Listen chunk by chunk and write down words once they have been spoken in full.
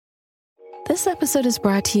This episode is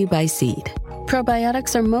brought to you by Seed.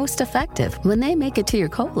 Probiotics are most effective when they make it to your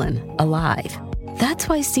colon alive. That's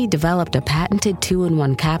why Seed developed a patented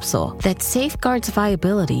 2-in-1 capsule that safeguards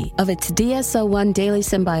viability of its DSO1 daily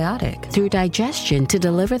symbiotic through digestion to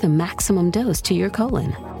deliver the maximum dose to your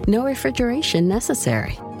colon. No refrigeration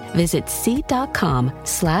necessary. Visit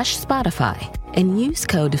seed.com/Spotify and use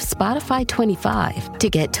code Spotify25 to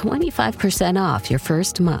get 25% off your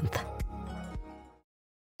first month.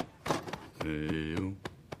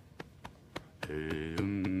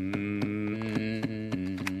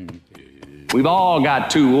 We've all got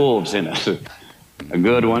two wolves in us, a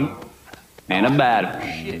good one and a bad one,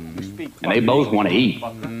 and they both want to eat.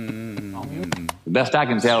 The best I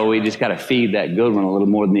can tell, we just got to feed that good one a little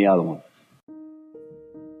more than the other one.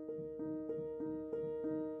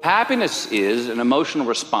 Happiness is an emotional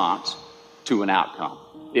response to an outcome.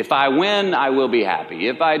 If I win, I will be happy.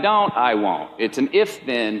 If I don't, I won't. It's an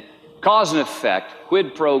if-then, cause and effect,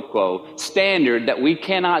 quid pro quo standard that we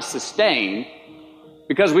cannot sustain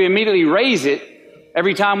because we immediately raise it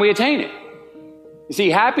every time we attain it. You see,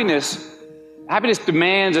 happiness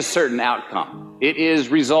demands a certain outcome. It is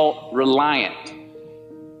result reliant.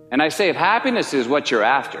 And I say, if happiness is what you're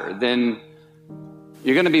after, then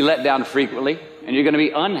you're going to be let down frequently, and you're going to be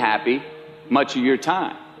unhappy much of your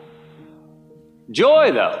time.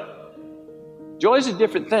 Joy, though, joy is a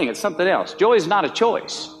different thing. It's something else. Joy is not a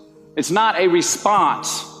choice. It's not a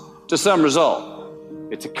response to some result.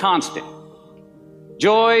 It's a constant.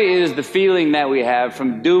 Joy is the feeling that we have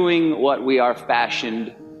from doing what we are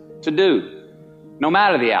fashioned to do, no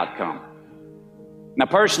matter the outcome. Now,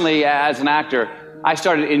 personally, as an actor, I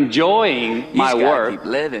started enjoying my work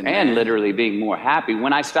and literally being more happy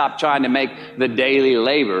when I stopped trying to make the daily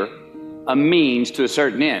labor a means to a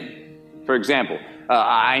certain end. For example,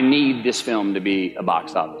 I need this film to be a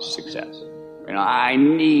box office success. You know, I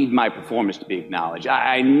need my performance to be acknowledged.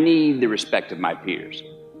 I need the respect of my peers.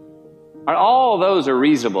 All those are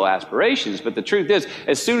reasonable aspirations, but the truth is,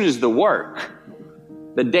 as soon as the work,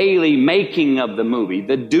 the daily making of the movie,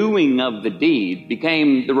 the doing of the deed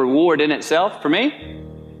became the reward in itself for me,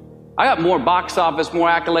 I got more box office, more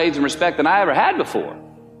accolades and respect than I ever had before.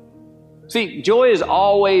 See, joy is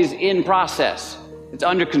always in process. It's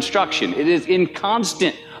under construction. It is in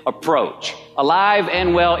constant approach, alive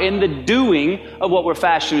and well in the doing of what we're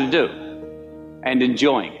fashioned to do and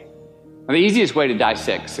enjoying it. And the easiest way to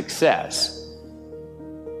dissect success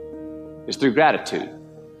is through gratitude.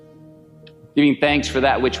 Giving thanks for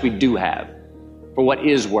that which we do have, for what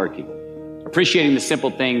is working. Appreciating the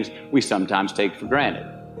simple things we sometimes take for granted.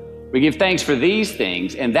 We give thanks for these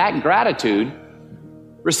things, and that gratitude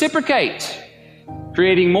reciprocates,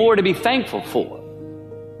 creating more to be thankful for.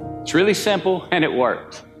 It's really simple, and it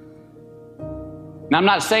works. Now, I'm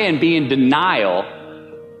not saying be in denial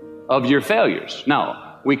of your failures. No,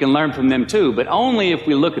 we can learn from them too, but only if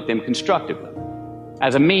we look at them constructively,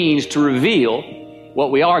 as a means to reveal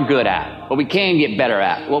what we are good at, what we can get better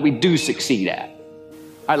at, what we do succeed at.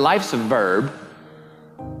 All right, life's a verb.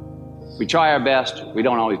 We try our best, we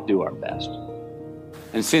don't always do our best.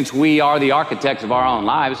 And since we are the architects of our own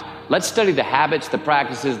lives, let's study the habits, the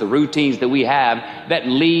practices, the routines that we have that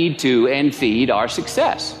lead to and feed our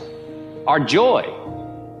success, our joy,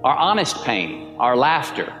 our honest pain, our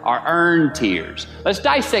laughter, our earned tears. Let's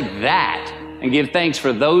dissect that and give thanks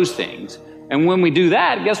for those things. And when we do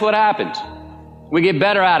that, guess what happens? We get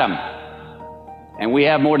better at them, and we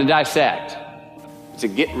have more to dissect. It's a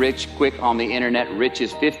get-rich-quick on the internet,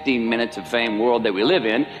 richest 15 minutes of fame world that we live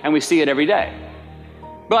in, and we see it every day.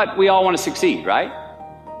 But we all want to succeed, right?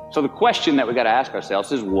 So the question that we got to ask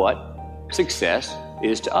ourselves is what success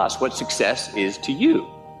is to us, what success is to you.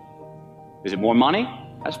 Is it more money?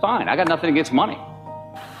 That's fine. I got nothing against money.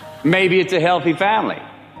 Maybe it's a healthy family.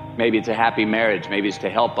 Maybe it's a happy marriage. Maybe it's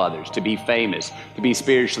to help others, to be famous, to be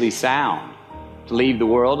spiritually sound, to leave the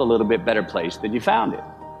world a little bit better place than you found it.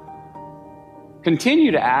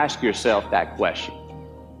 Continue to ask yourself that question.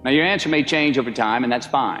 Now, your answer may change over time, and that's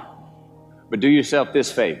fine. But do yourself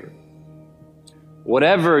this favor.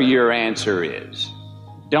 Whatever your answer is,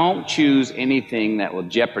 don't choose anything that will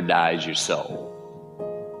jeopardize your soul.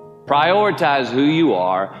 Prioritize who you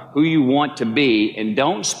are, who you want to be, and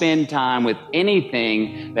don't spend time with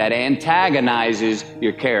anything that antagonizes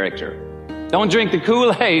your character. Don't drink the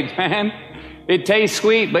Kool-Aid, man. It tastes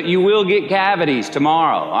sweet, but you will get cavities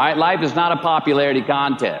tomorrow, all right? Life is not a popularity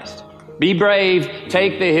contest. Be brave,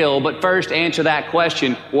 take the hill, but first answer that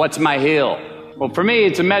question, what's my hill? Well, for me,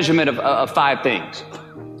 it's a measurement of 5 things.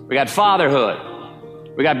 We got fatherhood.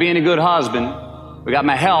 We got being a good husband. We got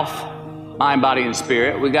my health, mind, body, and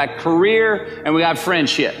spirit. We got career, and we got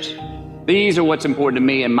friendships. These are what's important to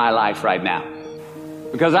me in my life right now.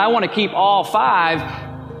 Because I want to keep all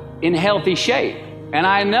 5 in healthy shape. And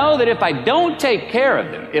I know that if I don't take care of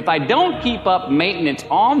them, if I don't keep up maintenance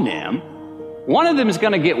on them, one of them is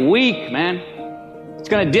going to get weak, man. It's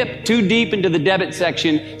going to dip too deep into the debit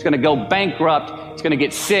section. It's going to go bankrupt. It's going to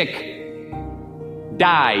get sick,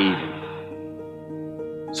 die even.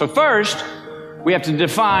 So first, we have to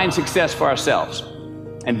define success for ourselves.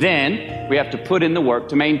 And then we have to put in the work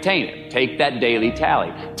to maintain it. Take that daily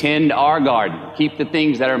tally. Tend our garden. Keep the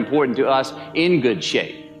things that are important to us in good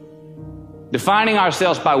shape. Defining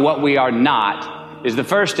ourselves by what we are not is the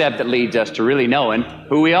first step that leads us to really knowing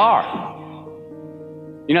who we are.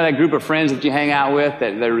 You know that group of friends that you hang out with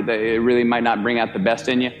that they really might not bring out the best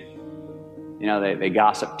in you? You know, they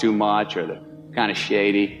gossip too much, or they're kind of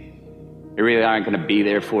shady. They really aren't going to be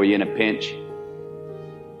there for you in a pinch.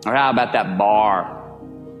 Or how about that bar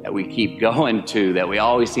that we keep going to that we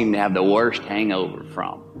always seem to have the worst hangover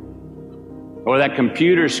from? Or that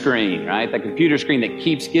computer screen, right? That computer screen that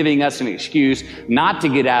keeps giving us an excuse not to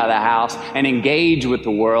get out of the house and engage with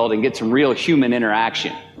the world and get some real human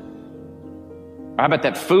interaction. Or how about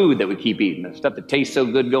that food that we keep eating, the stuff that tastes so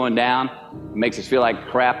good going down, it makes us feel like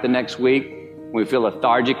crap the next week, we feel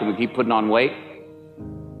lethargic and we keep putting on weight?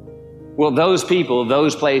 Well, those people,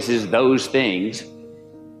 those places, those things,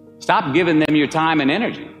 stop giving them your time and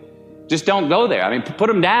energy. Just don't go there. I mean, put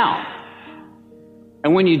them down.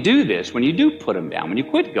 And when you do this, when you do put them down, when you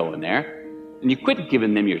quit going there, and you quit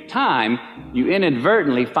giving them your time, you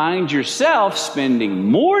inadvertently find yourself spending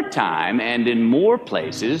more time and in more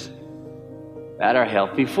places that are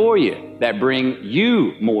healthy for you, that bring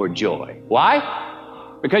you more joy.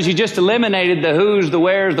 Why? Because you just eliminated the who's, the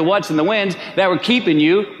where's, the what's, and the when's that were keeping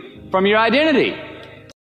you from your identity.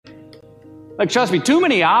 Like, trust me, too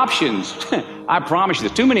many options, I promise you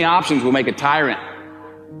this, too many options will make a tyrant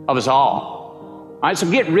of us all. All right, so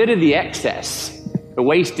get rid of the excess, the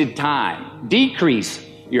wasted time. Decrease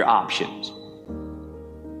your options.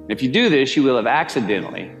 If you do this, you will have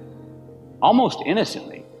accidentally, almost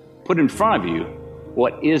innocently, put in front of you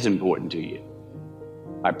what is important to you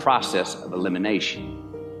by process of elimination.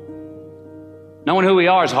 Knowing who we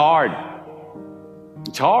are is hard.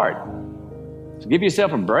 It's hard. So give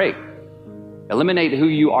yourself a break. Eliminate who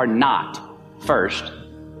you are not first,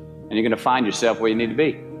 and you're going to find yourself where you need to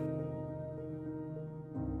be.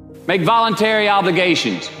 Make voluntary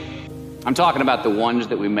obligations. I'm talking about the ones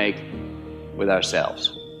that we make with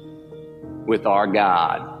ourselves, with our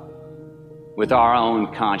God, with our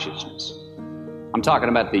own consciousness. I'm talking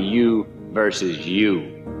about the you versus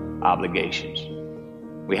you obligations.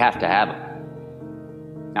 We have to have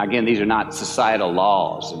them. Now, again, these are not societal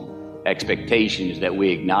laws and expectations that we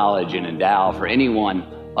acknowledge and endow for anyone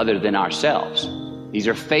other than ourselves. These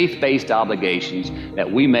are faith-based obligations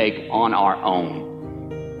that we make on our own.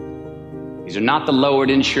 These are not the lowered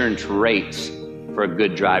insurance rates for a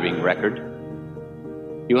good driving record.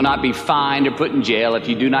 You will not be fined or put in jail if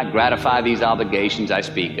you do not gratify these obligations I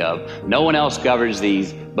speak of. No one else governs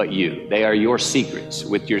these but you. They are your secrets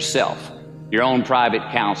with yourself, your own private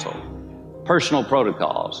counsel, personal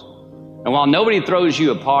protocols. And while nobody throws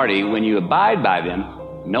you a party when you abide by them,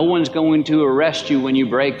 no one's going to arrest you when you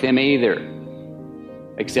break them either,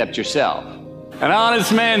 except yourself. An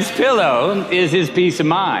honest man's pillow is his peace of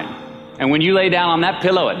mind. And when you lay down on that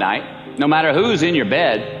pillow at night, no matter who's in your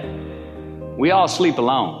bed, we all sleep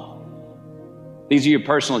alone. These are your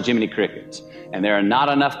personal Jiminy Crickets, and there are not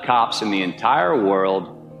enough cops in the entire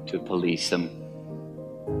world to police them.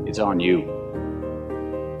 It's on you.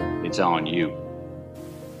 It's on you.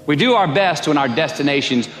 We do our best when our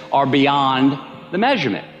destinations are beyond the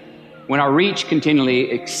measurement, when our reach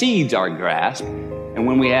continually exceeds our grasp, and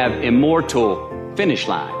when we have immortal finish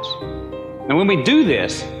lines. And when we do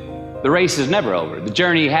this, the race is never over. The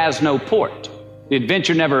journey has no port. The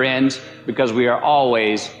adventure never ends because we are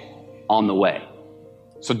always on the way.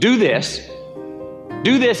 So do this,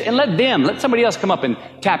 and let somebody else come up and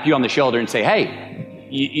tap you on the shoulder and say, hey,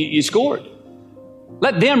 you scored.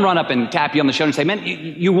 Let them run up and tap you on the shoulder and say, man,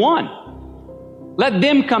 you won. Let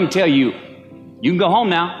them come tell you, you can go home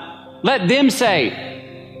now. Let them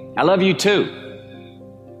say, I love you too.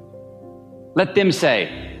 Let them say,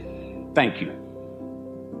 thank you.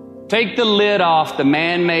 Take the lid off the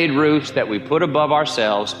man-made roofs that we put above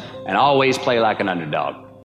ourselves and always play like an underdog.